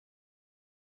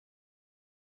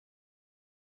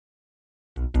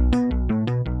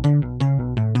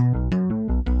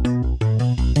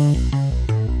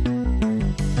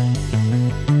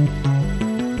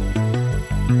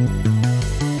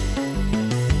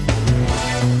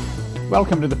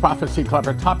Welcome to the Prophecy Club.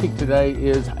 Our topic today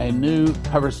is a new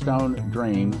Coverstone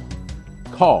Dream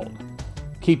called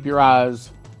Keep Your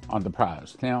Eyes on the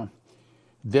Prize. Now,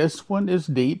 this one is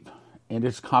deep and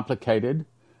it's complicated,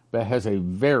 but has a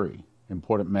very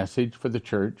important message for the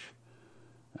church.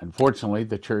 Unfortunately,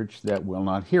 the church that will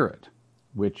not hear it,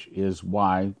 which is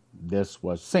why this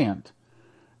was sent.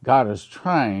 God is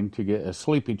trying to get a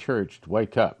sleepy church to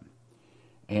wake up.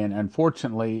 And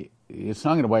unfortunately, it's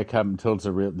not going to wake up until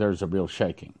there's a real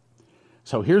shaking.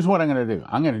 So here's what I'm going to do.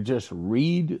 I'm going to just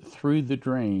read through the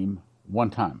dream one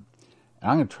time.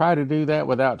 And I'm going to try to do that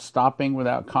without stopping,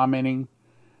 without commenting,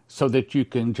 so that you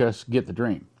can just get the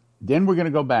dream. Then we're going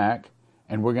to go back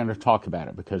and we're going to talk about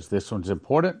it because this one's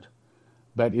important,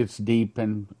 but it's deep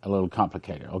and a little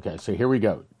complicated. Okay, so here we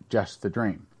go. Just the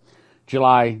dream.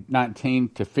 June 19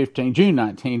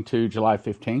 to July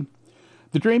 15.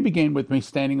 The dream began with me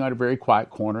standing on a very quiet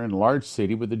corner in a large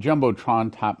city with a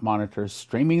Jumbotron-type monitor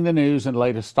streaming the news and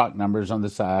latest stock numbers on the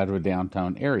side of a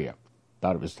downtown area.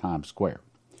 Thought it was Times Square.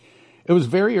 It was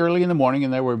very early in the morning,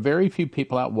 and there were very few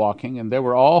people out walking, and they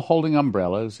were all holding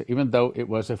umbrellas, even though it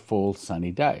was a full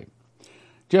sunny day.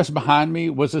 Just behind me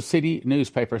was a city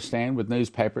newspaper stand with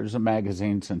newspapers and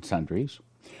magazines and sundries.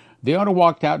 The owner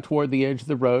walked out toward the edge of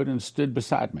the road and stood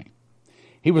beside me.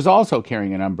 He was also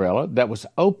carrying an umbrella that was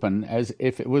open as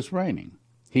if it was raining.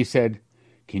 He said,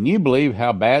 "Can you believe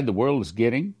how bad the world is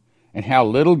getting and how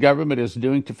little government is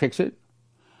doing to fix it?"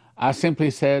 I simply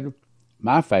said,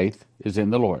 "My faith is in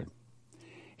the Lord."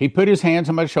 He put his hands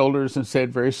on my shoulders and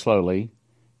said very slowly,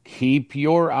 "Keep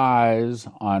your eyes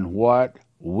on what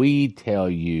we tell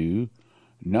you,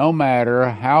 no matter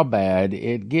how bad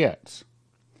it gets."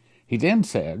 He then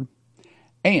said,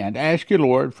 "And ask your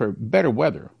Lord for better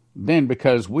weather. Then,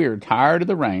 because we're tired of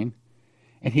the rain,"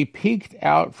 and he peeked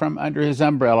out from under his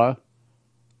umbrella,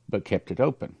 but kept it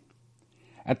open.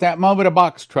 At that moment, a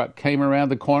box truck came around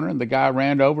the corner, and the guy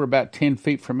ran over about 10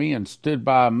 feet from me and stood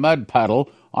by a mud puddle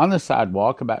on the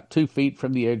sidewalk about 2 feet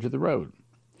from the edge of the road.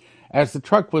 As the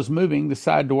truck was moving, the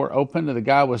side door opened, and the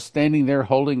guy was standing there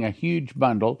holding a huge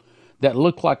bundle that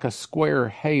looked like a square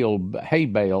hay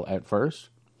bale at first.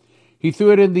 He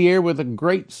threw it in the air with a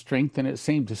great strength, and it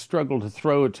seemed to struggle to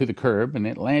throw it to the curb, and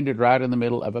it landed right in the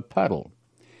middle of a puddle.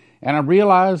 And I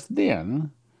realized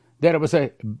then that it was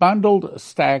a bundled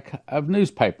stack of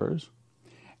newspapers,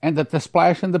 and that the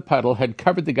splash in the puddle had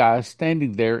covered the guy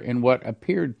standing there in what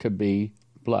appeared to be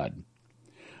blood.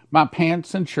 My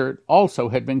pants and shirt also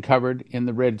had been covered in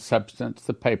the red substance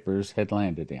the papers had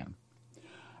landed in.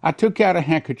 I took out a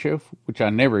handkerchief, which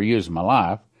I never used in my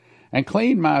life, and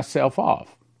cleaned myself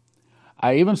off.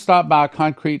 I even stopped by a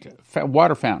concrete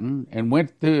water fountain and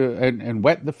went through and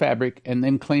wet the fabric and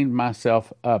then cleaned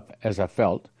myself up as I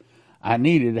felt. I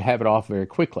needed to have it off very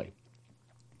quickly.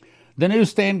 The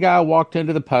newsstand guy walked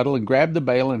into the puddle and grabbed the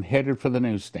bale and headed for the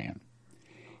newsstand.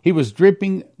 He was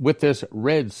dripping with this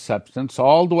red substance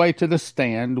all the way to the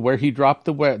stand, where he dropped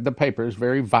the papers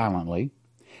very violently,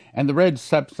 and the red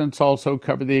substance also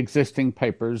covered the existing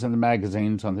papers and the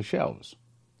magazines on the shelves.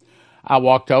 I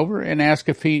walked over and asked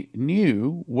if he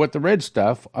knew what the red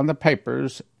stuff on the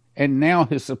papers and now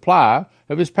his supply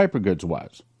of his paper goods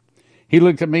was. He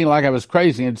looked at me like I was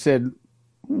crazy and said,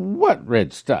 "What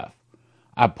red stuff?"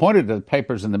 I pointed to the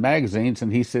papers and the magazines,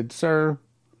 and he said, "Sir,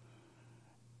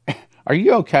 are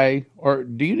you okay, or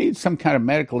do you need some kind of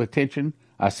medical attention?"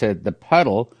 I said, "The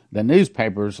puddle the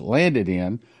newspapers landed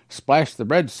in splashed the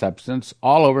red substance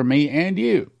all over me and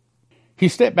you." He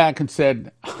stepped back and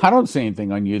said, "I don't see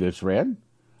anything on you that's red."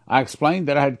 I explained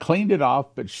that I had cleaned it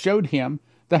off, but showed him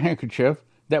the handkerchief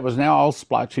that was now all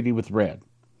splotchy with red.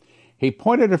 He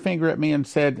pointed a finger at me and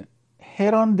said,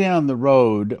 "Head on down the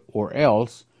road, or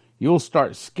else you'll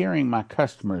start scaring my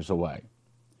customers away."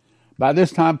 By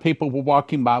this time, people were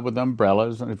walking by with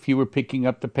umbrellas, and a few were picking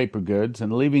up the paper goods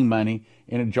and leaving money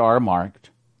in a jar marked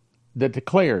 "The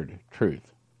Declared Truth."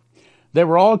 They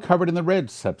were all covered in the red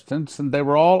substance, and they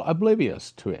were all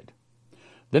oblivious to it.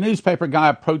 The newspaper guy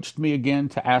approached me again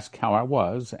to ask how I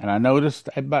was, and I noticed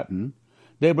a button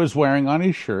that he was wearing on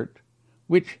his shirt,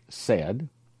 which said,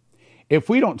 "If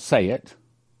we don't say it,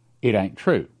 it ain't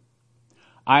true."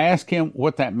 I asked him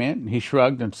what that meant, and he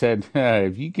shrugged and said,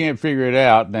 "If you can't figure it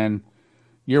out, then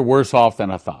you're worse off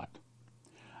than I thought."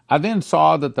 I then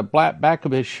saw that the black back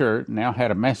of his shirt now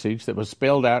had a message that was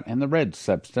spelled out in the red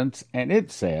substance, and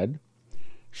it said,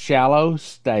 "Shallow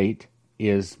state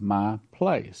is my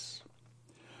place."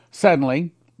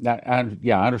 Suddenly, I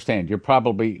understand. You're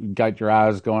probably got your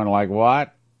eyes going like,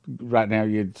 "What?" Right now,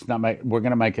 we're going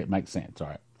to make it make sense. All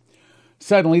right.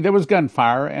 Suddenly, there was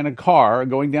gunfire and a car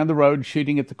going down the road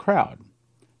shooting at the crowd.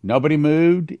 Nobody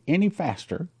moved any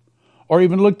faster or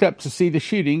even looked up to see the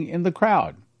shooting in the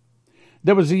crowd.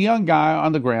 There was a young guy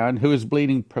on the ground who was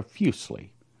bleeding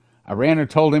profusely. I ran and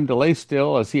told him to lay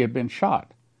still as he had been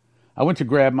shot. I went to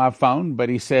grab my phone, but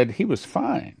he said he was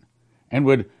fine and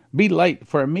would be late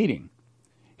for a meeting.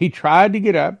 He tried to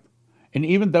get up, and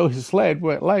even though his leg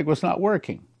was not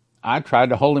working, I tried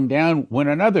to hold him down when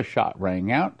another shot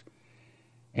rang out,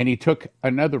 and he took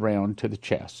another round to the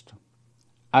chest.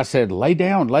 I said, lay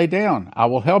down, I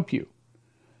will help you.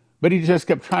 But he just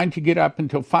kept trying to get up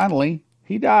until finally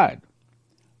he died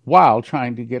while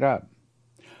trying to get up.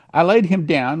 I laid him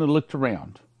down and looked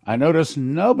around. I noticed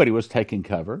nobody was taking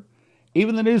cover.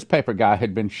 Even the newspaper guy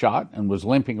had been shot and was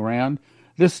limping around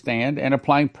the stand and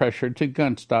applying pressure to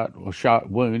gunshot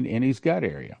wound in his gut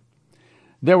area.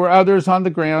 There were others on the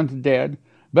ground dead,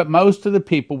 but most of the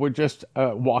people were just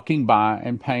walking by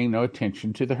and paying no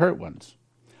attention to the hurt ones.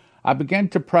 I began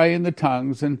to pray in the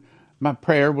tongues, and my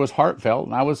prayer was heartfelt,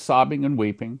 and I was sobbing and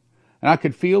weeping, and I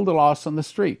could feel the loss on the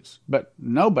streets, but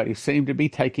nobody seemed to be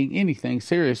taking anything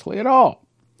seriously at all.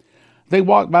 They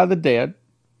walked by the dead.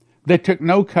 They took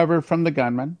no cover from the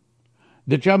gunman.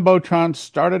 The Jumbotron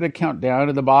started a countdown,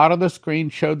 and the bottom of the screen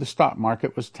showed the stock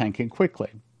market was tanking quickly.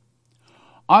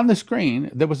 On the screen,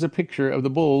 there was a picture of the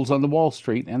bulls on the Wall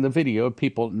Street and the video of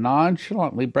people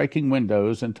nonchalantly breaking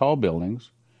windows in tall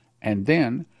buildings and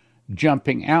then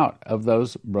jumping out of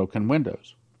those broken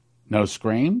windows. No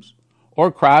screams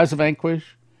or cries of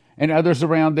anguish, and others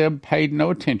around them paid no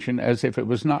attention as if it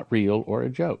was not real or a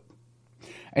joke.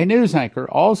 A news anchor,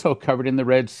 also covered in the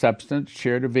red substance,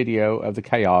 shared a video of the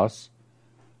chaos,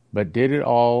 but did it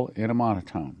all in a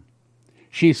monotone.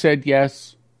 She said,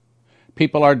 yes,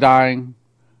 people are dying,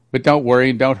 but don't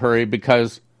worry and don't hurry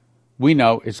because we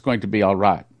know it's going to be all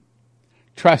right.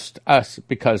 Trust us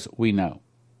because we know.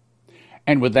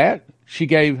 And with that, she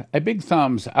gave a big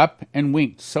thumbs up and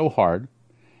winked so hard,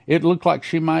 it looked like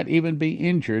she might even be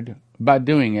injured by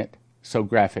doing it so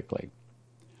graphically.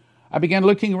 I began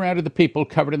looking around at the people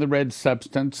covered in the red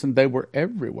substance, and they were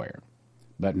everywhere.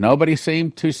 But nobody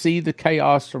seemed to see the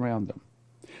chaos around them.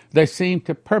 They seemed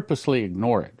to purposely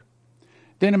ignore it.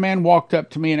 Then a man walked up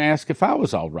to me and asked if I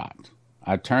was all right.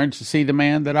 I turned to see the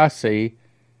man that I see,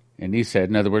 and he said,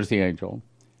 in other words, the angel,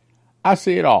 I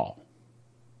see it all,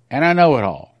 and I know it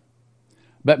all.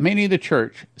 But many of the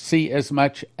church see as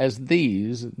much as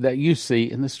these that you see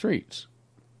in the streets.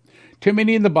 Too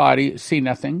many in the body see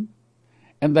nothing,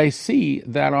 and they see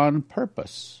that on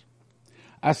purpose.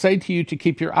 I say to you to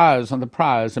keep your eyes on the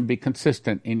prize and be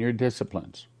consistent in your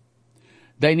disciplines.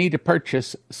 They need to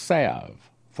purchase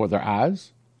salve for their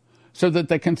eyes so that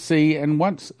they can see, and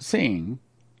once seeing,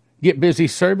 get busy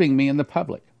serving me in the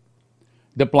public.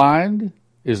 The blind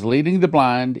is leading the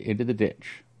blind into the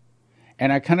ditch,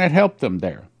 and I cannot help them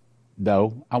there,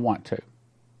 though I want to.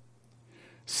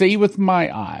 See with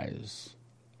my eyes,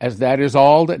 as that is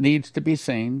all that needs to be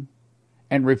seen,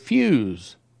 and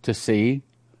refuse to see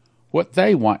what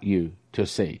they want you to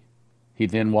see. He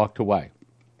then walked away.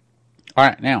 All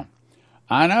right, now,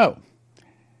 I know.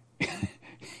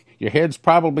 Your head's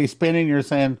probably spinning. You're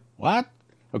saying, what?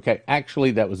 Okay,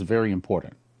 actually, that was very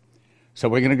important. So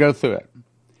we're going to go through it.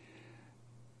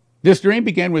 This dream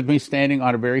began with me standing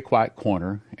on a very quiet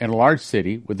corner in a large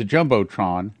city with the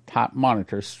Jumbotron top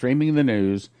monitor streaming the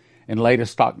news and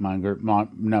latest stock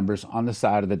numbers on the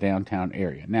side of the downtown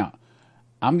area. Now,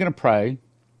 I'm going to pray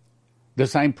the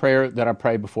same prayer that I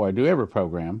pray before I do every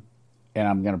program, and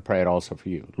I'm going to pray it also for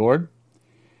you. Lord,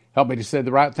 help me to say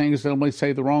the right things, help me to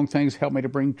say the wrong things, help me to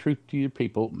bring truth to your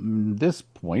people. At this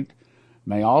point,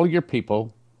 may all your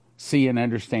people see and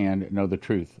understand and know the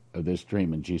truth of this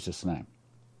dream in Jesus' name.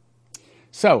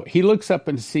 So he looks up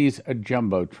and sees a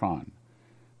Jumbotron.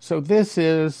 So this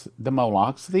is the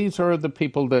Molochs. These are the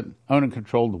people that own and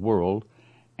control the world,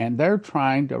 and they're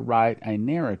trying to write a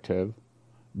narrative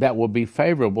that will be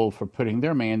favorable for putting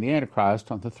their man, the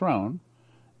Antichrist, on the throne.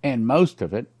 And most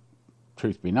of it,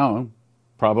 truth be known,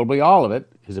 probably all of it,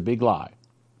 is a big lie.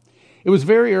 It was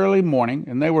very early morning,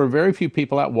 and there were very few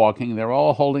people out walking. They were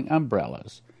all holding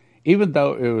umbrellas, even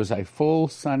though it was a full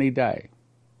sunny day.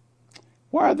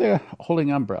 Why are they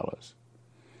holding umbrellas?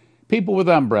 People with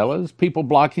umbrellas, people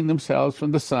blocking themselves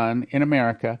from the sun in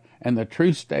America and the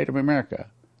true state of America.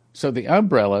 So the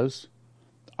umbrellas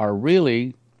are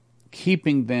really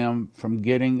keeping them from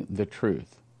getting the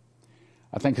truth.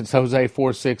 I think it's Hosea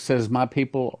 4:6 says, my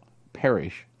people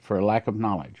perish for a lack of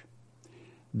knowledge.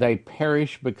 They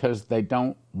perish because they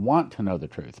don't want to know the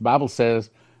truth. The Bible says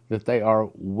that they are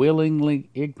willingly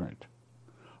ignorant.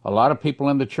 A lot of people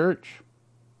in the church,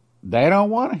 they don't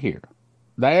want to hear.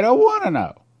 They don't want to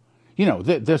know. You know,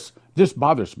 this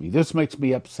bothers me. This makes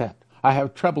me upset. I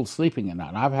have trouble sleeping at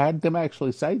night. I've had them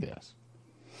actually say this.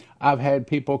 I've had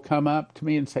people come up to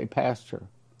me and say, Pastor,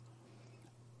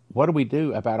 what do we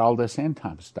do about all this end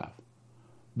time stuff?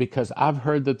 Because I've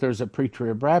heard that there's a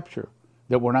pre-trib rapture,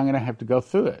 that we're not going to have to go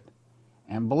through it.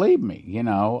 And believe me,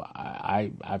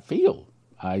 I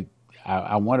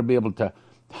want to be able to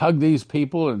hug these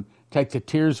people and take the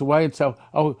tears away and say,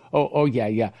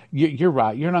 yeah, you're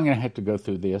right. You're not going to have to go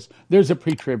through this. There's a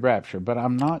pre-trib rapture, but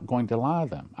I'm not going to lie to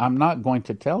them. I'm not going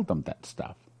to tell them that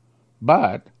stuff.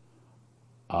 But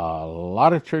a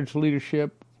lot of church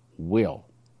leadership will.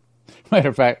 Matter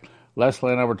of fact,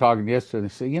 Leslie and I were talking yesterday. They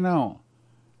said,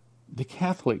 the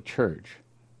Catholic Church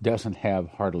doesn't have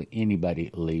hardly anybody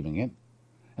leaving it.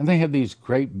 And they have these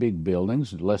great big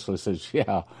buildings. And Leslie says,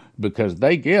 yeah, because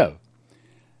they give.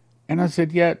 And I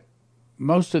said, yet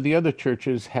most of the other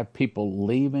churches have people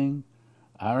leaving.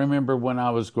 I remember when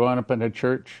I was growing up in a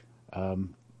church, I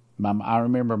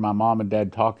remember my mom and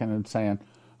dad talking and saying,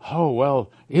 oh,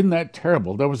 well, isn't that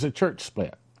terrible? There was a church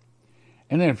split.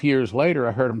 And then a few years later,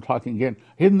 I heard them talking again.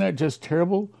 Isn't that just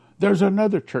terrible? There's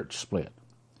another church split.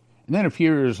 And then a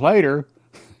few years later,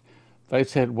 they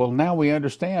said, well, now we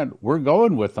understand. We're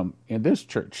going with them in this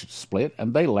church split.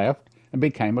 And they left and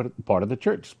became a part of the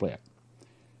church split.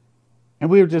 And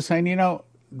we were just saying,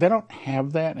 they don't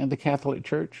have that in the Catholic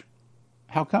Church.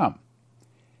 How come?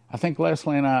 I think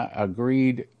Leslie and I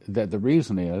agreed that the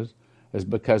reason is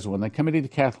because when they come into the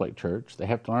Catholic Church, they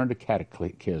have to learn the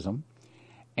catechism.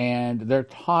 And they're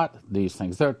taught these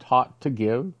things. They're taught to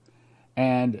give.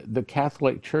 And the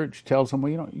Catholic Church tells them,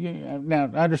 well,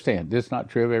 now, I understand, this is not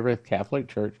true of every Catholic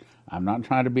church. I'm not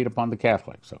trying to beat upon the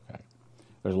Catholics, okay?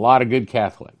 There's a lot of good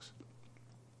Catholics.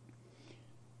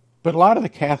 But a lot of the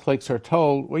Catholics are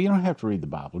told, well, you don't have to read the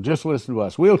Bible. Just listen to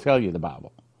us. We'll tell you the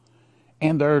Bible.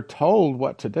 And they're told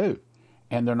what to do.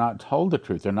 And they're not told the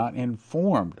truth. They're not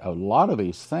informed of a lot of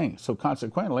these things. So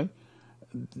consequently,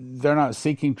 they're not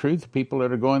seeking truth. The people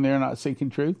that are going there are not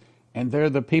seeking truth. And they're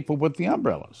the people with the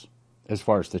umbrellas, as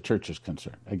far as the church is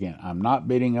concerned. Again, I'm not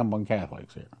beating up on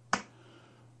Catholics here.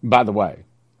 By the way,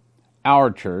 our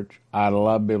church, I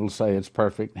love to be able to say it's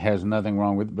perfect, has nothing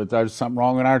wrong with it, but there's something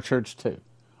wrong in our church too.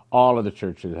 All of the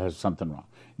churches has something wrong.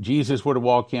 Jesus were to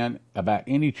walk in about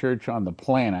any church on the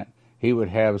planet, he would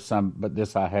have some, but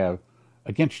this I have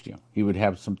against you. He would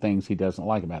have some things he doesn't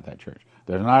like about that church.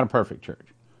 There's not a perfect church,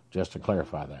 just to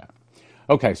clarify that.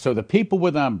 Okay, so the people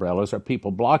with umbrellas are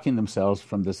people blocking themselves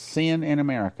from the sin in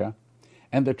America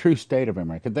and the true state of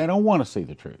America. They don't want to see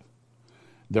the truth.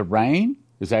 The rain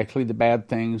is actually the bad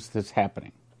things that's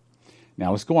happening.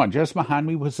 Now let's go on. Just behind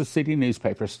me was a city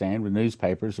newspaper stand with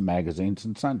newspapers and magazines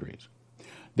and sundries.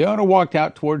 The owner walked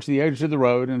out towards the edge of the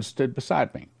road and stood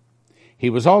beside me. He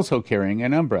was also carrying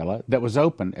an umbrella that was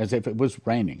open as if it was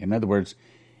raining. In other words,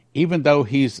 even though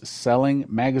he's selling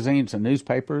magazines and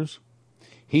newspapers,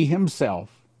 he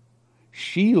himself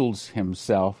shields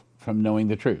himself from knowing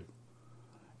the truth.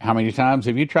 How many times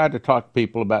have you tried to talk to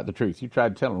people about the truth? You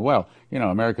tried to tell them, well,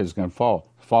 America's going to fall.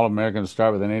 The fall of America is going to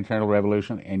start with an internal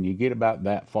revolution, and you get about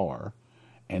that far,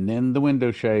 and then the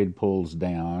window shade pulls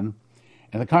down,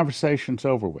 and the conversation's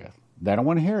over with. They don't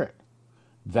want to hear it.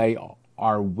 They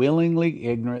are willingly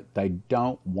ignorant. They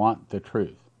don't want the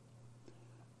truth.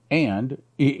 And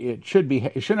it should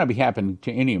not be happening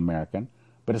to any American,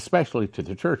 but especially to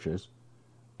the churches,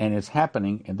 and it's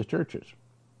happening in the churches.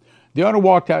 The owner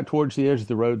walked out towards the edge of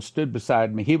the road, stood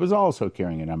beside me. He was also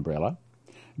carrying an umbrella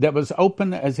that was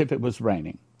open as if it was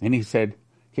raining. And he said,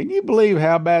 can you believe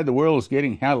how bad the world is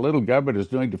getting, how little government is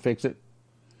doing to fix it?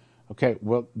 Okay,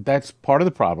 well, that's part of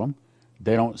the problem.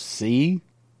 They don't see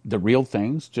the real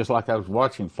things, just like I was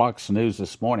watching Fox News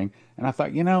this morning, and I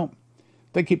thought,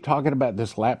 they keep talking about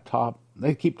this laptop.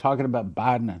 They keep talking about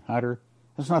Biden and Hunter.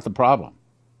 That's not the problem.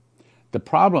 The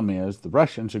problem is the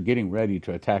Russians are getting ready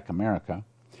to attack America.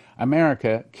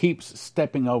 America keeps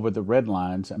stepping over the red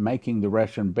lines and making the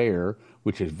Russian bear,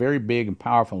 which is very big and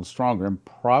powerful and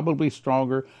probably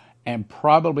stronger and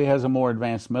probably has a more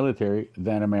advanced military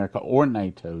than America or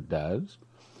NATO does.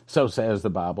 So says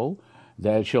the Bible,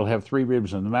 that she'll have 3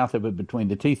 ribs in the mouth of it, between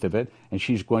the teeth of it, and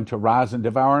she's going to rise and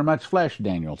devour much flesh,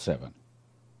 Daniel 7.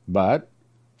 But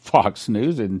Fox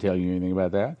News didn't tell you anything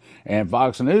about that. And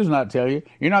Fox News not tell you,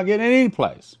 you're not getting any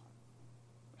place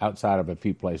outside of a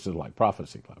few places like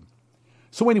Prophecy Club.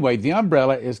 So anyway, the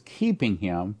umbrella is keeping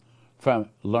him from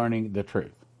learning the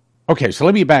truth. Okay, so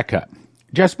let me back up.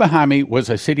 Just behind me was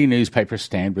a city newspaper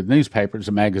stand with newspapers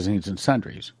and magazines and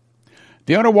sundries.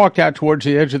 The owner walked out towards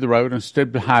the edge of the road and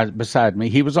stood beside me.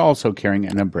 He was also carrying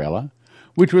an umbrella,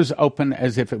 which was open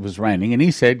as if it was raining, and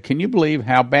he said, can you believe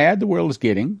how bad the world is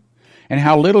getting and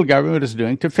how little government is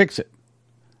doing to fix it?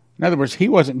 In other words, he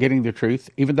wasn't getting the truth,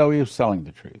 even though he was selling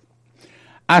the truth.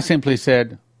 I simply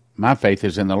said, my faith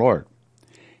is in the Lord.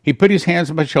 He put his hands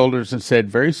on my shoulders and said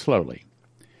very slowly,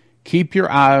 keep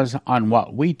your eyes on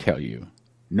what we tell you,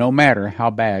 no matter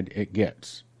how bad it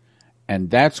gets. And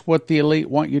that's what the elite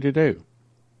want you to do.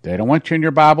 They don't want you in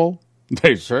your Bible.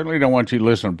 They certainly don't want you to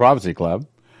listen to Prophecy Club.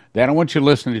 They don't want you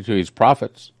listening to his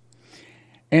prophets.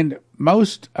 And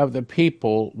most of the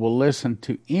people will listen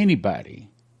to anybody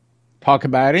talk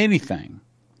about anything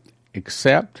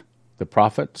except the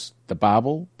prophets, the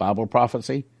Bible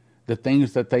prophecy, the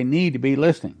things that they need to be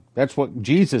listening. That's what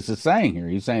Jesus is saying here.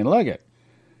 He's saying, look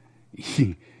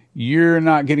it, you're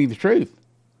not getting the truth.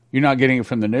 You're not getting it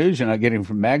from the news. You're not getting it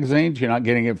from magazines. You're not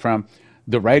getting it from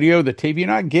the radio, the TV. You're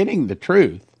not getting the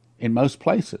truth in most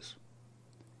places.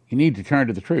 You need to turn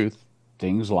to the truth,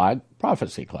 things like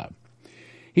Prophecy Club.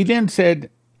 He then said,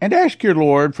 and ask your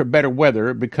Lord for better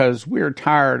weather because we're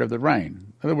tired of the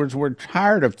rain. In other words, we're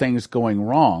tired of things going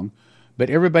wrong, but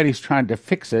everybody's trying to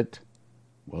fix it.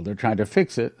 Well, they're trying to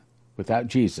fix it without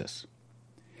Jesus.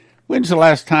 When's the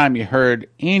last time you heard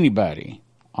anybody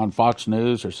on Fox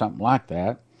News or something like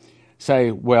that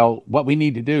say, well, what we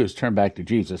need to do is turn back to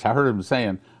Jesus? I heard him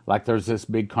saying, like there's this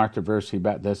big controversy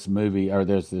about this movie, or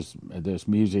there's this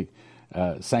music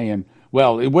saying,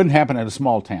 well, it wouldn't happen in a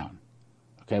small town.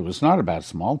 Okay, well, it's not about a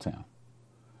small town.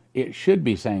 It should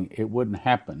be saying it wouldn't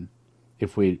happen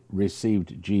if we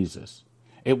received Jesus.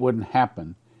 It wouldn't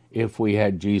happen if we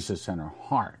had Jesus in our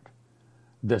heart.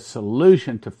 The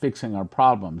solution to fixing our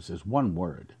problems is one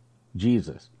word,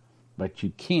 Jesus. But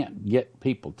you can't get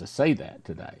people to say that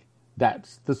today.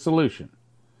 That's the solution.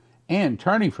 And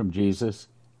turning from Jesus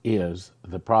is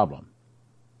the problem.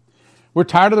 We're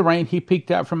tired of the rain. He peeked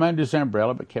out from under his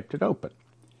umbrella but kept it open.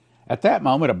 At that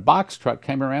moment, a box truck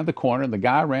came around the corner, and the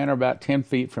guy ran about 10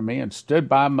 feet from me and stood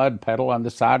by a mud puddle on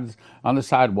the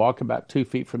sidewalk about 2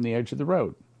 feet from the edge of the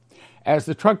road. As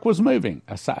the truck was moving,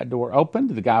 a side door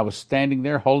opened. The guy was standing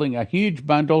there holding a huge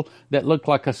bundle that looked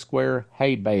like a square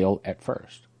hay bale at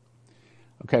first.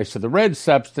 Okay, so the red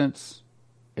substance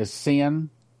is sin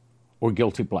or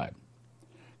guilty blood.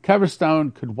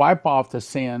 Coverstone could wipe off the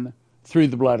sin through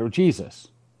the blood of Jesus,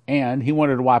 and he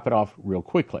wanted to wipe it off real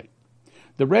quickly.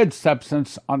 The red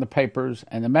substance on the papers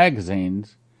and the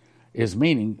magazines is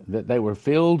meaning that they were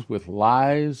filled with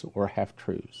lies or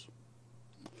half-truths.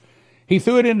 He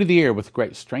threw it into the air with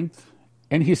great strength,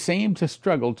 and he seemed to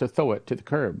struggle to throw it to the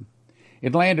curb.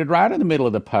 It landed right in the middle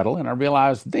of the puddle, and I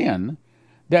realized then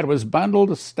that it was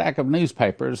bundled a stack of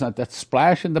newspapers, and that the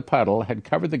splash in the puddle had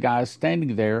covered the guy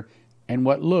standing there in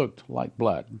what looked like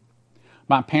blood.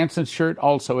 My pants and shirt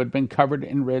also had been covered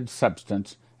in red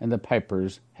substance, and the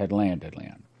papers had landed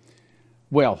in.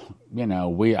 Well,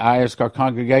 I asked our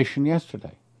congregation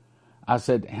yesterday. I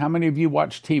said, how many of you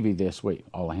watched TV this week?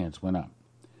 All the hands went up.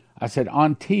 I said,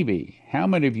 on TV, how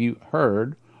many of you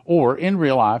heard, or in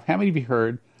real life, how many of you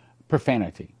heard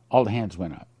profanity? All the hands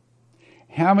went up.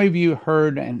 How many of you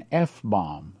heard an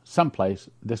F-bomb someplace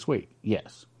this week?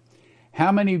 Yes.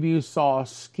 How many of you saw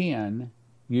skin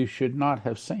you should not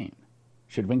have seen?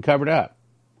 Should have been covered up.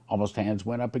 Almost hands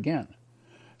went up again.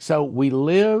 So we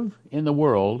live in the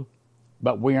world,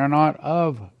 but we are not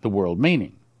of the world.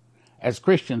 Meaning, as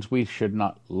Christians, we should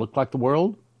not look like the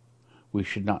world. We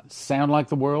should not sound like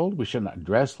the world. We should not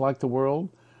dress like the world.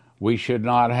 We should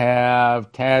not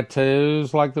have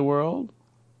tattoos like the world.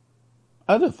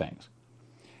 Other things.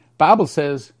 Bible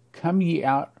says, come ye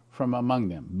out from among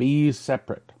them. Be ye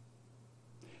separate.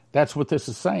 That's what this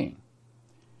is saying.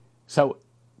 So,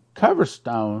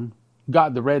 Coverstone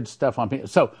got the red stuff on people.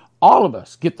 So, all of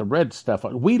us get the red stuff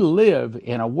on. We live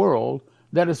in a world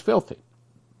that is filthy.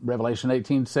 Revelation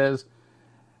 18 says,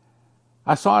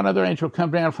 I saw another angel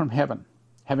come down from heaven,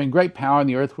 having great power, and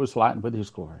the earth was lightened with his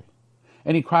glory.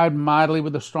 And he cried mightily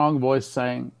with a strong voice,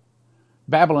 saying,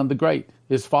 Babylon the Great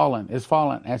is fallen,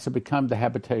 as to become the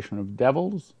habitation of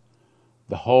devils,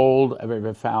 the hold of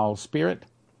every foul spirit,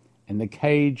 and the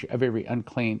cage of every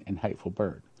unclean and hateful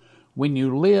bird. When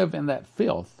you live in that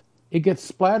filth, it gets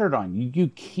splattered on you. You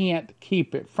can't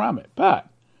keep it from it. But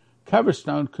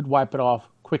Coverstone could wipe it off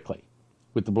quickly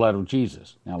with the blood of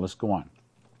Jesus. Now let's go on.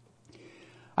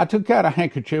 I took out a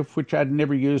handkerchief which I'd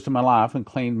never used in my life and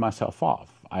cleaned myself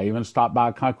off. I even stopped by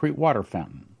a concrete water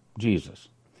fountain, Jesus,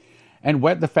 and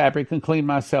wet the fabric and cleaned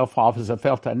myself off as I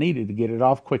felt I needed to get it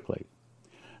off quickly.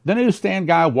 The newsstand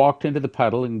guy walked into the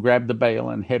puddle and grabbed the bale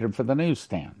and headed for the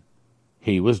newsstand.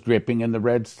 He was dripping in the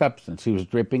red substance. He was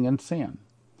dripping in sin.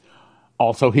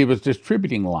 Also, he was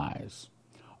distributing lies.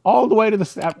 All the way to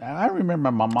the... I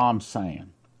remember my mom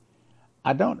saying,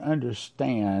 I don't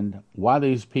understand why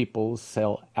these people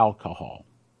sell alcohol.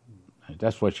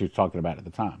 That's what she was talking about at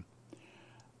the time.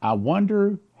 I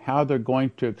wonder how they're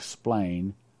going to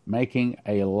explain making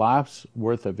a life's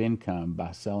worth of income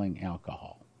by selling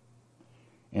alcohol.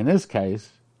 In this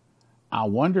case, I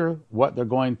wonder what they're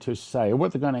going to say, or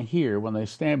what they're going to hear when they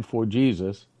stand before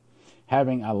Jesus,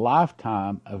 having a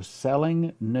lifetime of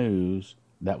selling news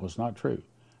that was not true,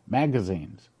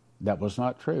 magazines that was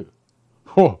not true,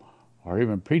 or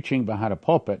even preaching behind a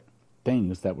pulpit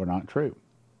things that were not true.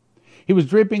 He was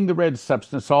dripping the red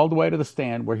substance all the way to the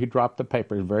stand where he dropped the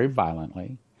papers very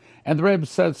violently, and the red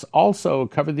substance also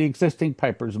covered the existing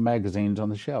papers and magazines on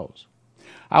the shelves.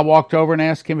 I walked over and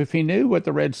asked him if he knew what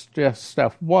the red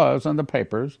stuff was on the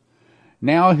papers,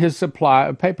 now his supply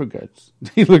of paper goods.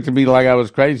 He looked at me like I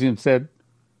was crazy and said,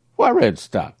 "What red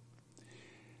stuff?"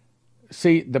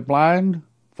 See, the blind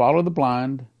follow the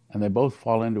blind, and they both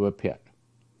fall into a pit.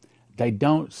 They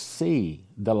don't see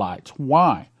the lights.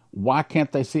 Why? Why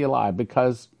can't they see a lie?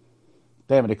 Because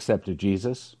they haven't accepted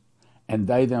Jesus, and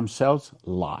they themselves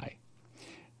lie.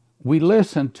 We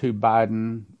listen to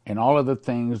Biden and all of the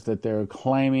things that they're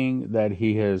claiming that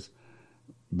he has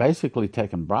basically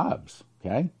taken bribes,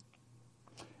 okay?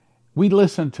 We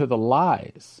listen to the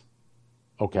lies.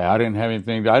 Okay, I didn't have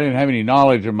any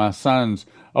knowledge of my son's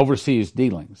overseas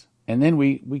dealings. And then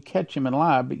we catch him in a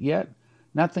lie, but yet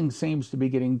nothing seems to be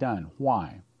getting done.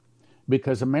 Why?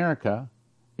 Because America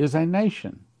is a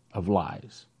nation of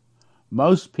lies.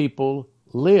 Most people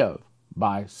live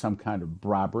by some kind of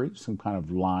bribery, some kind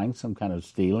of lying, some kind of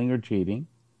stealing or cheating.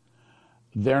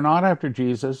 They're not after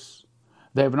Jesus.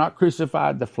 They have not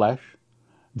crucified the flesh.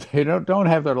 They don't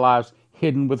have their lives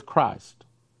hidden with Christ.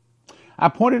 I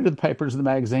pointed to the papers of the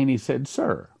magazine. He said,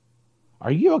 "Sir,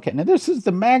 are you okay?" Now, this is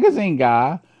the magazine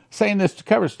guy saying this to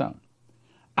Coverstone.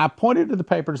 I pointed to the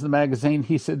papers of the magazine.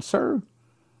 He said, "Sir,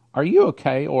 are you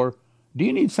okay? Or do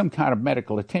you need some kind of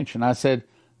medical attention?" I said,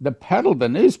 "The pedal the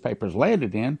newspapers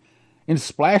landed in and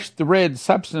splashed the red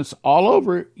substance all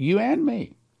over you and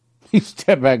me." He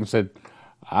stepped back and said,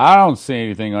 "I don't see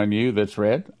anything on you that's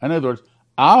red." In other words,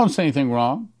 I don't see anything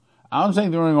wrong. I don't see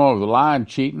anything wrong with the lying,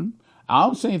 cheating. I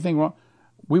don't see anything wrong.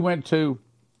 We went to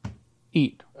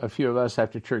eat, a few of us,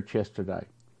 after church yesterday,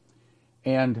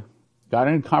 and got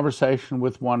in conversation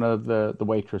with one of the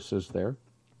waitresses there.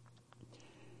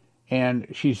 And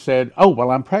she said, "Oh,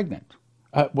 well, I'm pregnant."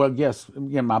 Well, yes,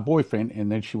 my boyfriend.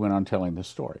 And then she went on telling the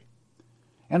story.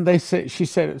 And she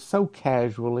said it so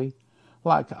casually,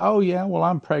 like, "Oh, yeah, well,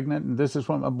 I'm pregnant, and this is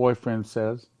what my boyfriend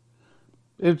says."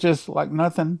 It's just like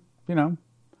nothing, And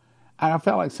I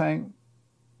felt like saying,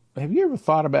 have you ever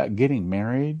thought about getting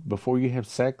married before you have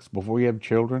sex, before you have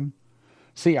children?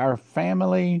 See, our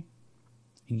family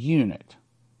unit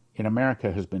in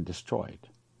America has been destroyed.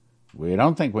 We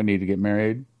don't think we need to get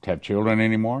married to have children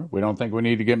anymore. We don't think we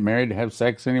need to get married to have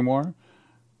sex anymore.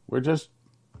 We're just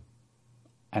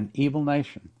an evil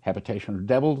nation, habitation of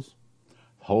devils,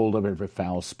 hold of every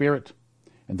foul spirit,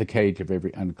 and the cage of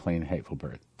every unclean, hateful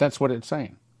bird. That's what it's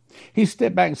saying. He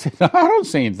stepped back and said, "I don't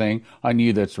see anything on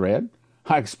you that's red."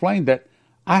 I explained that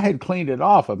I had cleaned it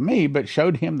off of me, but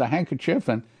showed him the handkerchief,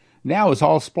 and now it's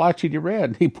all splotchy to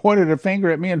red. He pointed a finger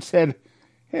at me and said,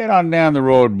 "Head on down the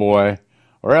road, boy,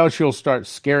 or else you'll start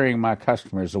scaring my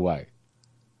customers away."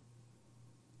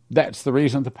 That's the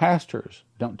reason the pastors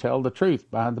don't tell the truth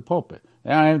behind the pulpit. They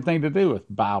don't have anything to do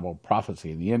with Bible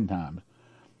prophecy in the end times.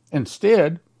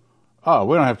 Instead, we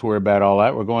don't have to worry about all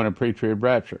that. We're going to pre-trib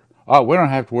rapture. We don't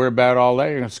have to worry about all that.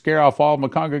 You're going to scare off all my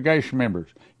congregation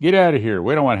members. Get out of here.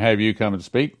 We don't want to have you come and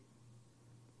speak.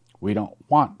 We don't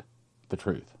want the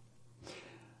truth.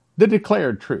 The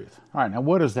declared truth. All right, now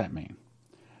what does that mean?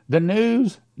 The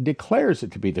news declares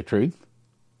it to be the truth,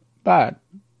 but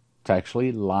it's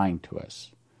actually lying to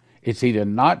us. It's either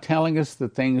not telling us the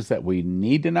things that we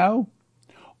need to know,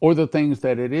 or the things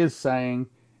that it is saying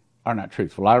are not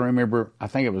truthful. I remember, I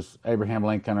think it was Abraham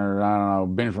Lincoln or, I don't know,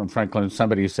 Benjamin Franklin,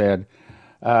 somebody said,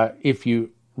 if you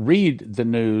read the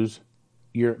news,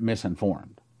 you're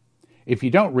misinformed. If you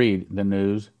don't read the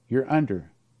news, you're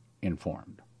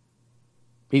underinformed.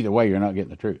 Either way, you're not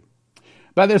getting the truth.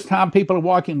 By this time, people are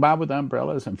walking by with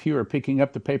umbrellas, and few are picking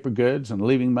up the paper goods and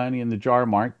leaving money in the jar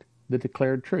marked the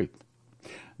declared truth.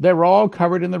 They were all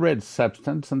covered in the red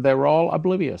substance, and they were all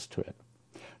oblivious to it.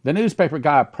 The newspaper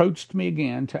guy approached me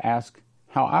again to ask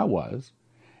how I was,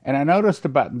 and I noticed a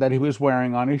button that he was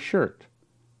wearing on his shirt,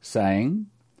 saying,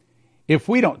 "If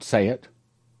we don't say it,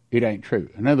 it ain't true."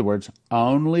 In other words,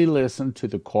 only listen to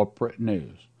the corporate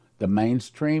news, the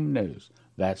mainstream news.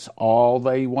 That's all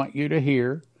they want you to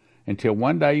hear until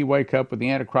one day you wake up with the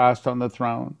Antichrist on the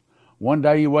throne. One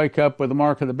day you wake up with the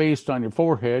mark of the beast on your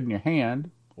forehead and your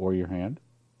hand,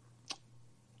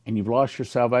 and you've lost your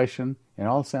salvation. It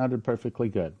all sounded perfectly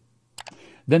good.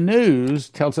 The news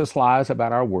tells us lies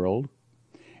about our world,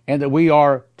 and that we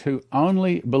are to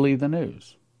only believe the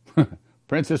news.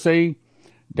 Princess E,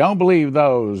 don't believe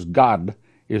those God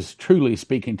is truly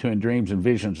speaking to in dreams and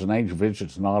visions and angel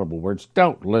visions and audible words.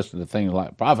 Don't listen to things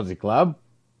like Prophecy Club.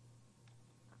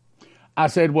 I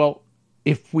said, well,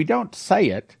 if we don't say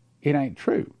it, it ain't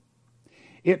true.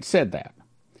 It said that.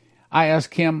 I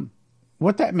asked him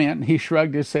what that meant, and he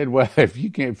shrugged and said, well, if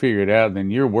you can't figure it out,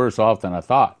 then you're worse off than I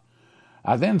thought.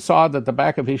 I then saw that the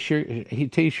back of his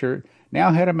T-shirt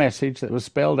now had a message that was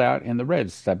spelled out in the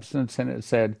red substance, and it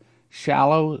said,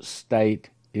 "Shallow state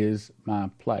is my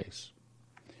place."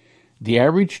 The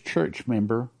average church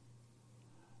member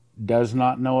does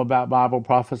not know about Bible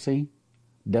prophecy,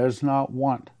 does not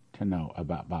want to know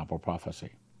about Bible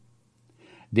prophecy.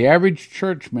 The average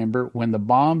church member, when the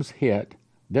bombs hit,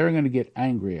 they're going to get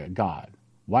angry at God.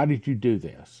 Why did you do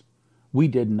this? We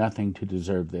did nothing to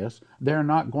deserve this. They're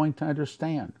not going to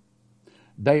understand.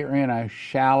 They are in a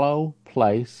shallow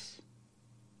place.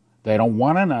 They don't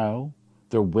want to know.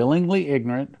 They're willingly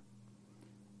ignorant.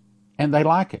 And they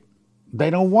like it. They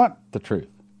don't want the truth.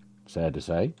 Sad to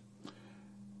say.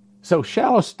 So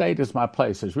shallow state is my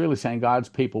place is really saying God's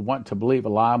people want to believe a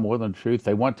lie more than the truth.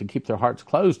 They want to keep their hearts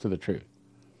closed to the truth.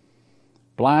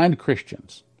 Blind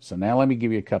Christians. So now let me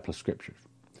give you a couple of scriptures.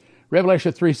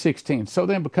 Revelation 3:16. So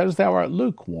then, because thou art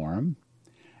lukewarm,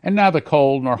 and neither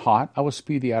cold nor hot, I will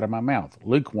spew thee out of my mouth.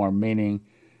 Lukewarm meaning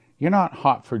you're not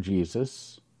hot for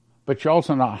Jesus, but you're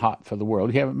also not hot for the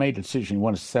world. You haven't made a decision. You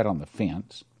want to sit on the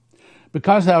fence.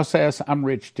 Because thou sayest, I'm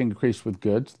rich to increase with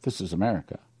goods, this is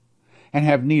America, and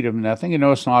have need of nothing, and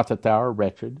knowest not that thou art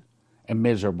wretched, and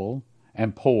miserable,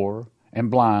 and poor, and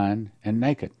blind, and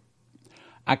naked.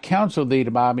 I counsel thee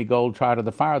to buy me gold tried of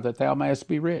the fire, that thou mayest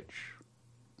be rich.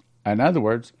 In other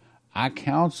words, I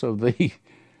counsel thee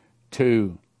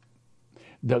to...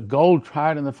 The gold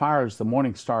tried in the fire is the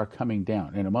morning star coming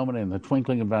down. In a moment, in the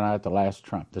twinkling of an eye, at the last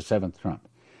trump, the seventh trump.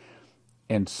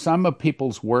 And some of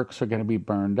people's works are going to be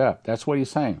burned up. That's what he's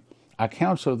saying. I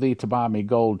counsel thee to buy me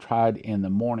gold tried in the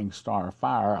morning star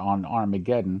fire on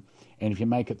Armageddon. And if you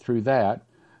make it through that,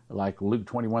 like Luke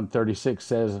 21:36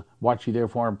 says, watch ye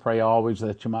therefore and pray always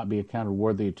that you might be accounted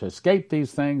worthy to escape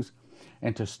these things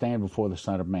and to stand before the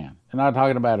Son of Man. I'm not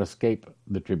talking about escape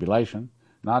the tribulation.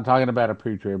 Not talking about a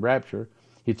pre-trib rapture.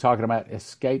 He's talking about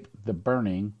escape the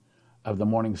burning of the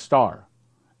morning star.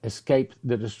 Escape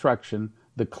the destruction,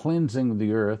 the cleansing of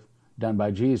the earth done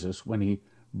by Jesus when he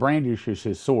brandishes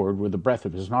his sword with the breath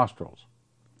of his nostrils.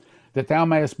 That thou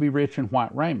mayest be rich in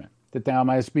white raiment. That thou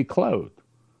mayest be clothed.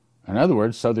 In other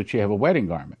words, so that you have a wedding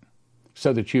garment.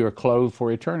 So that you are clothed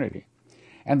for eternity.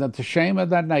 And that the shame of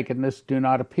thy nakedness do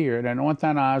not appear, and anoint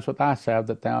thine eyes with eye salve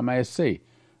that thou mayest see.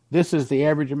 This is the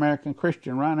average American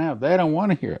Christian right now. They don't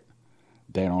want to hear it.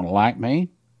 They don't like me.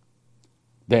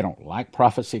 They don't like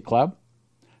Prophecy Club.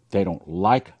 They don't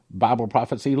like Bible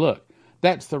prophecy. Look,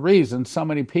 that's the reason so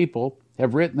many people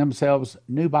have written themselves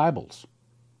new Bibles.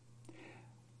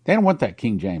 They don't want that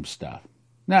King James stuff.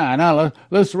 No,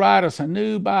 let's write us a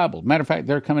new Bible. Matter of fact,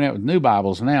 they're coming out with new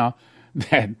Bibles now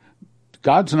that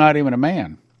God's not even a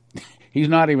man. He's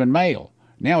not even male.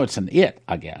 Now it's an it,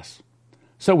 I guess.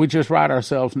 So we just write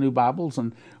ourselves new Bibles,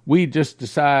 and we just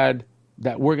decide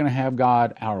that we're going to have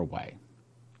God our way.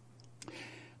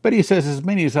 But he says, as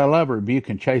many as I love, rebuke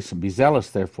and chasten. Be zealous,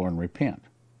 therefore, and repent.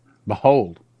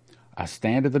 Behold, I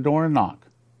stand at the door and knock.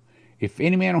 If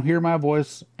any man will hear my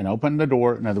voice and open the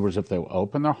door, in other words, if they will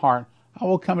open their heart, I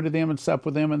will come to them and sup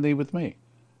with them and thee with me.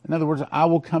 In other words, I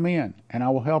will come in and I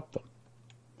will help them.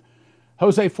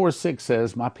 Hosea 4:6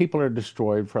 says, my people are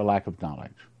destroyed for a lack of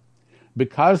knowledge.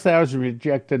 Because thou hast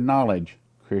rejected knowledge,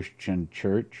 Christian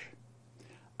church,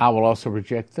 I will also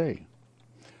reject thee.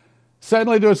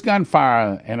 Suddenly there was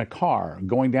gunfire and a car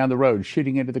going down the road,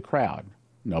 shooting into the crowd.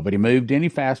 Nobody moved any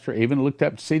faster, even looked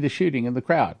up to see the shooting in the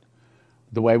crowd.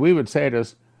 The way we would say it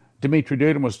is, Dmitri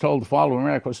Dudin was told the fall of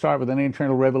America would start with an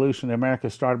internal revolution in America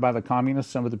started by the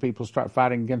communists. Some of the people start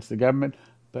fighting against the government,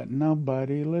 but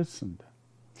nobody listened.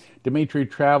 Dmitri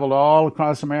traveled all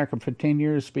across America for 10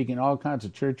 years, speaking all kinds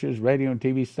of churches, radio and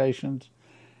TV stations.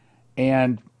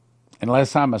 And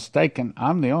unless I'm mistaken,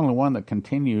 I'm the only one that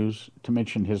continues to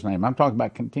mention his name. I'm talking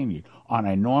about continued on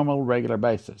a normal, regular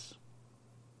basis.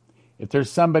 If there's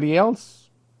somebody else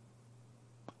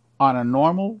on a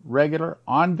normal, regular,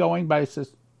 ongoing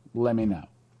basis, let me know.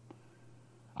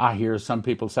 I hear some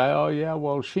people say, oh, yeah,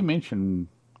 well, she mentioned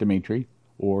Dmitri,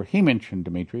 or he mentioned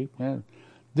Dmitri. Yeah,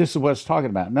 this is what it's talking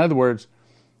about. In other words,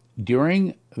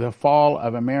 during the fall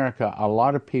of America, a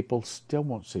lot of people still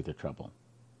won't see the trouble.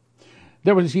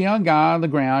 There was a young guy on the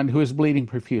ground who was bleeding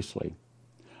profusely.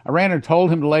 I ran and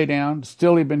told him to lay down.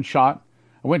 Still, he'd been shot.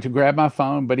 I went to grab my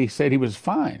phone, but he said he was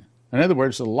fine. In other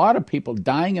words, a lot of people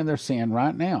dying in their sin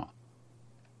right now.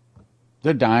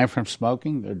 They're dying from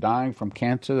smoking. They're dying from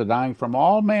cancer. They're dying from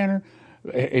all manner.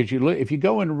 If you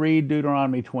go and read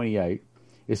Deuteronomy 28,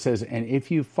 it says, and if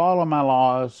you follow my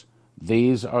laws,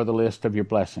 these are the list of your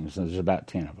blessings. And there's about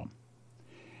 10 of them.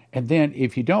 And then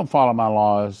if you don't follow my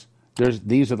laws,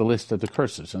 these are the list of the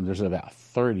curses. And there's about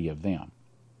 30 of them.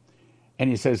 And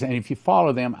he says, and if you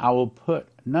follow them, I will put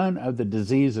none of the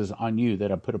diseases on you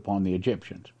that I put upon the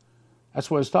Egyptians. That's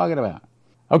what it's talking about.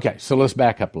 Okay, so let's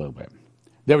back up a little bit.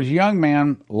 There was a young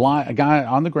man, a guy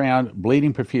on the ground,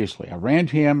 bleeding profusely. I ran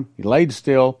to him. He laid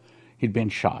still. He'd been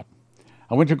shot.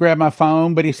 I went to grab my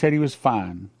phone, but he said he was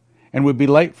fine and would be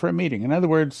late for a meeting. In other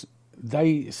words,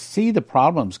 they see the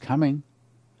problems coming.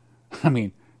 I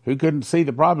mean, who couldn't see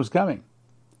the problems coming?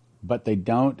 But they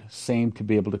don't seem to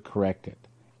be able to correct it.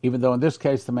 Even though in this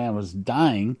case the man was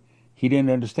dying, he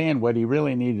didn't understand what he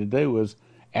really needed to do was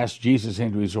ask Jesus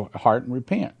into his heart and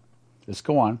repent. Let's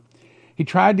go on. He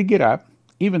tried to get up,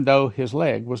 even though his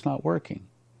leg was not working.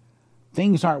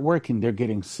 Things aren't working. They're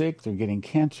getting sick. They're getting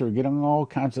cancer. They're getting all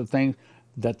kinds of things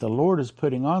that the Lord is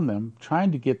putting on them,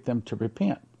 trying to get them to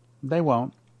repent. They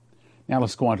won't. Now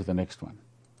let's go on to the next one.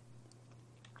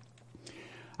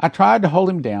 I tried to hold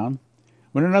him down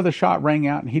when another shot rang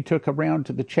out and he took a round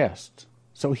to the chest.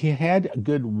 So he had a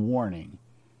good warning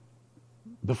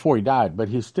before he died, but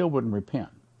he still wouldn't repent.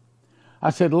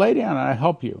 I said, lay down and I'll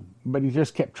help you. But he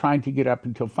just kept trying to get up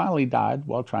until finally died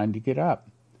while trying to get up.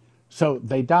 So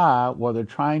they die while they're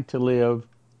trying to live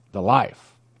the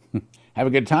life. Have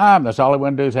a good time. That's all I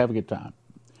want to do is have a good time.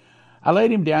 I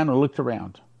laid him down and looked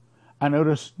around. I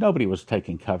noticed nobody was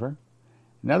taking cover.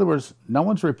 In other words, no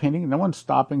one's repenting. No one's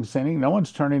stopping sinning. No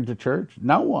one's turning to church.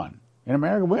 No one. In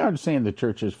America, we aren't seeing the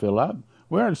churches fill up.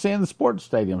 We aren't seeing the sports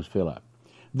stadiums fill up.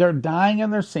 They're dying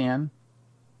in their sin,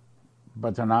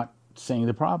 but they're not seeing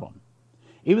the problem.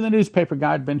 Even the newspaper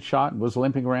guy had been shot and was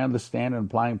limping around the stand and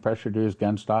applying pressure to his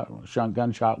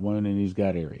gunshot wound in his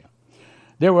gut area.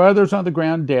 There were others on the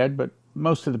ground dead, but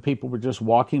most of the people were just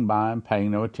walking by and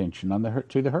paying no attention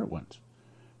to the hurt ones.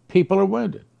 People are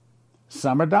wounded.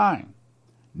 Some are dying.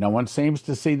 No one seems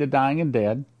to see the dying and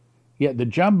dead, yet the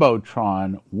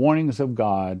Jumbotron warnings of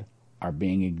God are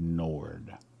being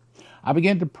ignored. I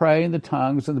began to pray in the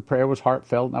tongues, and the prayer was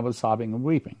heartfelt, and I was sobbing and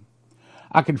weeping.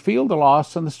 I could feel the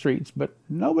loss on the streets, but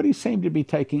nobody seemed to be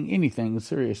taking anything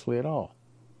seriously at all.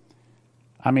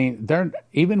 I mean,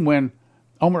 even when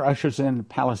Omar ushers in the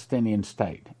Palestinian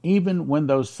state, even when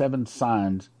those 7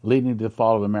 signs leading to the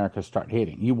fall of America start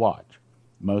hitting, you watch.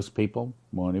 Most people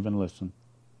won't even listen.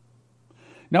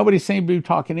 Nobody seemed to be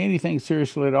talking anything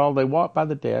seriously at all. They walked by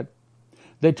the dead.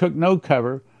 They took no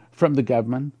cover from the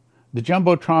government. The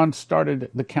Jumbotron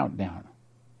started the countdown.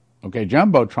 Okay,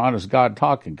 Jumbotron is God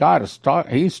talking.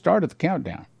 He started the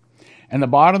countdown. And the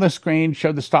bottom of the screen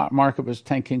showed the stock market was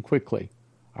tanking quickly.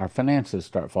 Our finances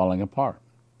start falling apart.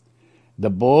 The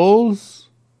bulls,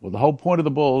 the whole point of the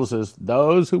bulls is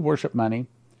those who worship money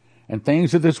and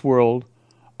things of this world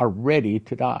are ready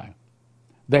to die.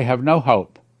 They have no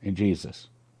hope in Jesus.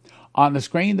 On the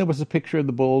screen, there was a picture of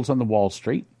the bulls on the Wall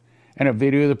Street and a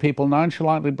video of the people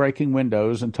nonchalantly breaking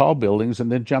windows in tall buildings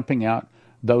and then jumping out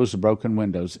those broken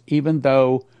windows. Even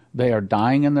though they are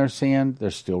dying in their sin, they're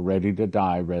still ready to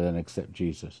die rather than accept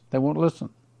Jesus. They won't listen.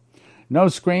 No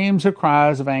screams or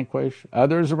cries of anguish.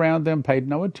 Others around them paid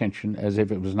no attention, as if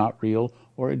it was not real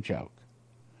or a joke.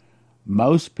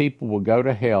 Most people will go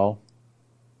to hell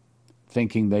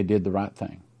thinking they did the right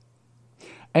thing.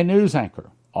 A news anchor,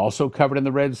 also covered in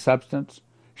the red substance,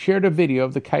 shared a video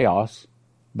of the chaos,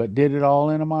 but did it all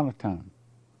in a monotone.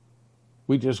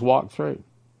 We just walk through.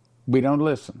 We don't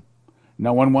listen.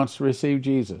 No one wants to receive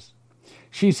Jesus.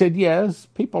 She said, yes,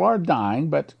 people are dying,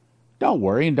 but don't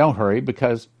worry and don't hurry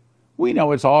because we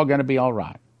know it's all going to be all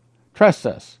right. Trust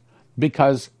us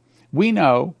because we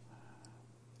know.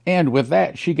 And with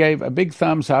that, she gave a big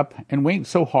thumbs up and winked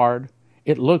so hard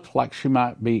it looked like she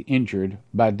might be injured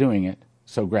by doing it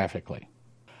so graphically.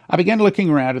 I began looking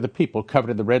around at the people covered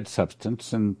in the red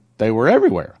substance, and they were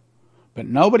everywhere. But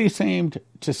nobody seemed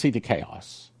to see the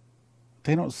chaos.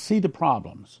 They don't see the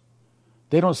problems.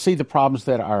 They don't see the problems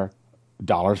that our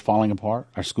dollars falling apart,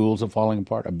 our schools are falling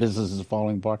apart, our businesses are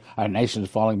falling apart, our nation is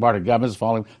falling apart, our government is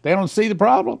falling apart. They don't see the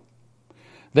problem.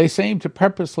 They seem to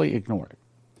purposely ignore it.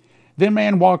 Then a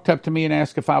man walked up to me and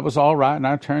asked if I was all right, and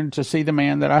I turned to see the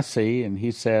man that I see, and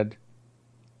he said,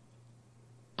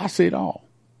 I see it all.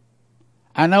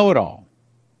 I know it all.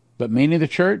 But meaning the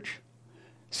church,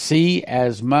 See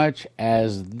as much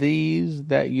as these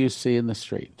that you see in the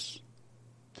streets.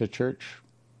 The church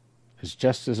is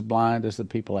just as blind as the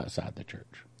people outside the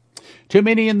church. Too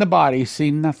many in the body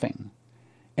see nothing,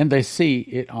 and they see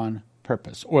it on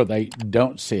purpose, or they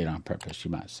don't see it on purpose,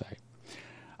 you might say.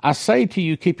 I say to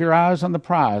you, keep your eyes on the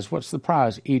prize. What's the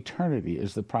prize? Eternity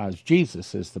is the prize.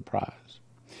 Jesus is the prize.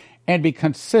 And be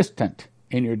consistent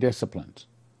in your disciplines.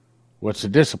 What's a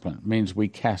discipline? It means we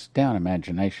cast down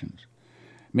imaginations.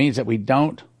 It means that we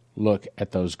don't look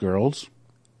at those girls.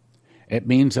 It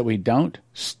means that we don't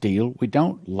steal, we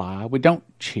don't lie, we don't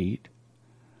cheat.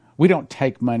 We don't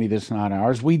take money that's not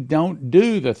ours. We don't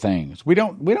do the things. We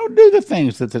don't do the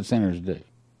things that the sinners do.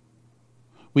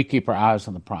 We keep our eyes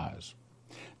on the prize.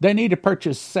 They need to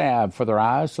purchase salve for their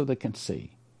eyes so they can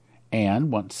see.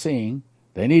 And once seeing,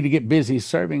 they need to get busy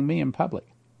serving me in public.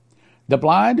 The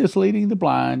blind is leading the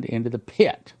blind into the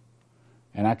pit,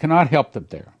 and I cannot help them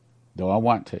there, though I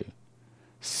want to.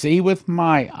 See with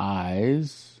my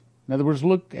eyes. In other words,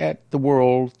 look at the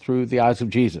world through the eyes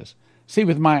of Jesus. See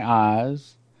with my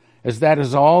eyes, as that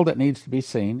is all that needs to be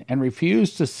seen, and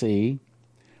refuse to see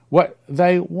what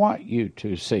they want you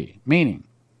to see. Meaning,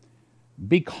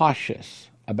 be cautious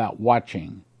about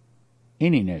watching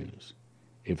any news.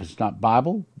 If it's not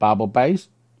Bible-based,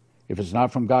 if it's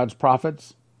not from God's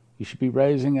prophets, you should be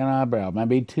raising an eyebrow,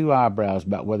 maybe two eyebrows,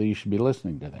 about whether you should be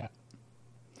listening to that.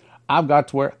 I've got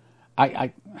to where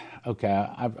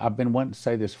I've been wanting to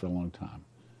say this for a long time.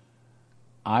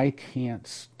 I can't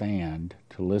stand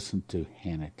to listen to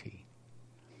Hannity.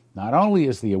 Not only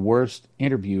is he the worst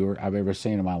interviewer I've ever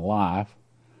seen in my life,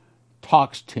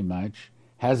 talks too much,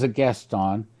 has a guest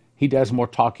on, he does more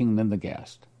talking than the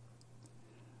guest.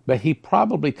 But he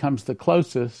probably comes the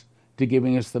closest to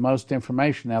giving us the most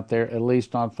information out there, at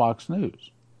least on Fox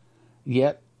News.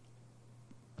 Yet,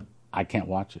 I can't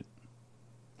watch it.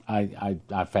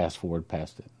 I fast forward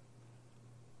past it.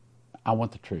 I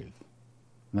want the truth.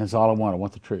 And that's all I want. I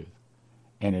want the truth.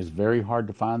 And it's very hard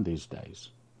to find these days.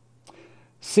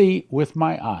 See with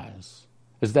my eyes,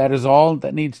 as that is all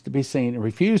that needs to be seen, and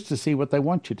refuse to see what they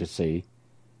want you to see.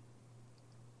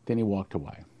 Then he walked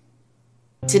away.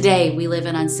 Today, we live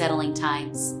in unsettling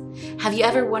times. Have you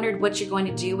ever wondered what you're going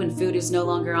to do when food is no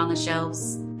longer on the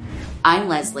shelves? I'm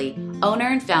Leslie, owner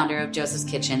and founder of Joseph's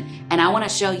Kitchen, and I want to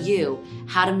show you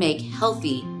how to make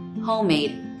healthy,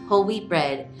 homemade, whole wheat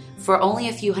bread for only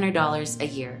a few $100s a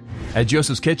year. At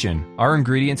Joseph's Kitchen, our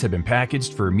ingredients have been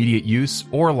packaged for immediate use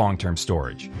or long-term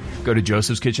storage. Go to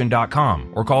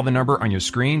josephskitchen.com or call the number on your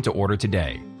screen to order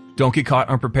today. Don't get caught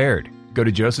unprepared. Go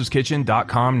to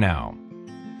josephskitchen.com now.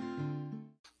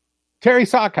 Terry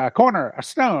Saka,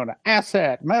 Cornerstone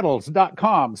Asset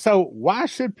Metals.com. So why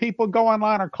should people go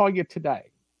online or call you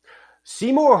today?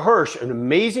 Seymour Hersh, an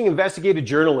amazing investigative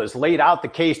journalist, laid out the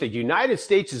case that the United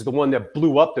States is the one that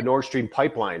blew up the Nord Stream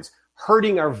pipelines,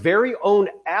 hurting our very own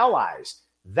allies.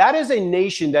 That is a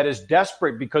nation that is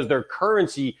desperate because their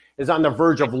currency is on the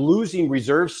verge of losing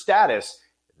reserve status.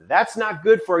 That's not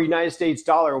good for a United States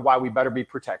dollar, and why we better be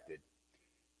protected.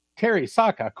 Terry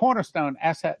Saka, Cornerstone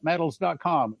Asset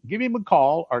Metals.com. Give him a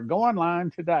call or go online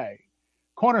today.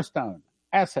 Cornerstone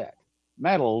Asset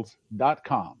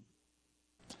Metals.com.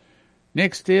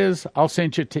 Next is, I'll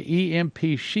send you to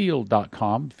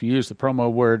empshield.com. If you use the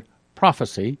promo word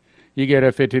prophecy, you get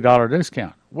a $50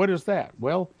 discount. What is that?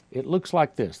 Well, it looks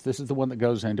like this. This is the one that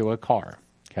goes into a car,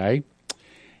 okay?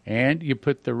 And you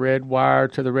put the red wire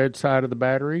to the red side of the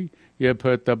battery, you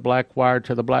put the black wire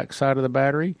to the black side of the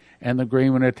battery, and the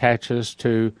green one attaches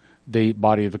to the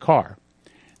body of the car.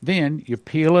 Then you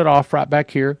peel it off right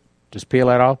back here. Just peel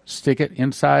that off, stick it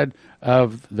inside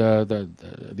of the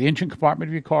engine compartment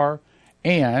of your car,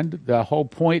 and the whole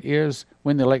point is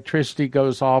when the electricity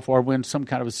goes off or when some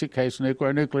kind of a suitcase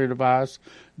nuclear device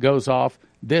goes off,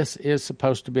 this is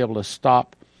supposed to be able to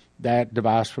stop that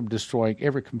device from destroying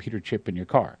every computer chip in your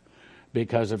car.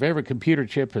 Because if every computer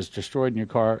chip is destroyed in your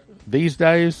car these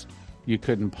days, you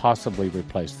couldn't possibly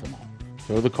replace them all.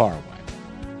 Throw the car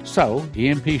away. So,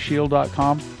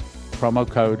 empshield.com, promo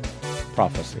code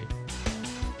prophecy.